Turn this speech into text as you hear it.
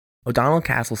O'Donnell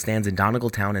Castle stands in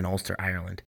Donegal Town in Ulster,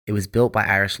 Ireland. It was built by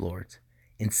Irish lords.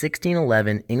 In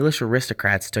 1611, English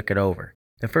aristocrats took it over.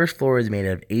 The first floor is made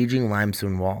out of aging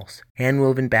limestone walls.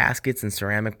 Hand-woven baskets and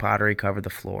ceramic pottery cover the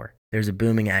floor. There's a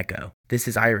booming echo. This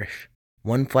is Irish.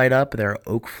 One flight up, there are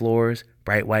oak floors,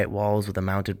 bright white walls with a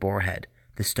mounted boar head.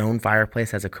 The stone fireplace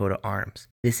has a coat of arms.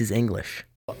 This is English.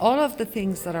 All of the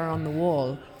things that are on the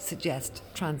wall suggest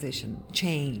transition,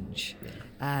 change,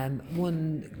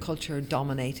 one culture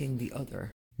dominating the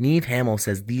other. Niamh Hamill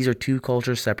says these are two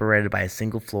cultures separated by a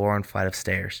single floor and flight of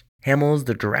stairs. Hamill is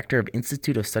the director of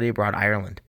Institute of Study Abroad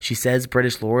Ireland. She says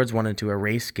British lords wanted to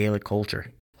erase Gaelic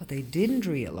culture. What they didn't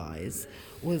realise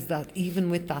was that even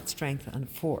with that strength and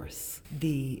force,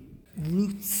 the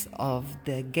roots of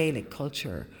the Gaelic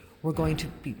culture were going to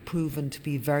be proven to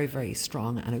be very, very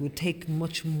strong, and it would take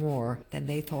much more than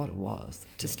they thought it was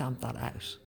to stamp that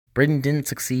out. Britain didn't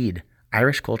succeed.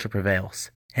 Irish culture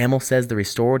prevails. Hamill says the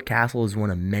restored castle is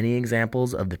one of many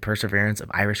examples of the perseverance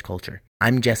of Irish culture.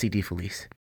 I'm Jesse DeFelice.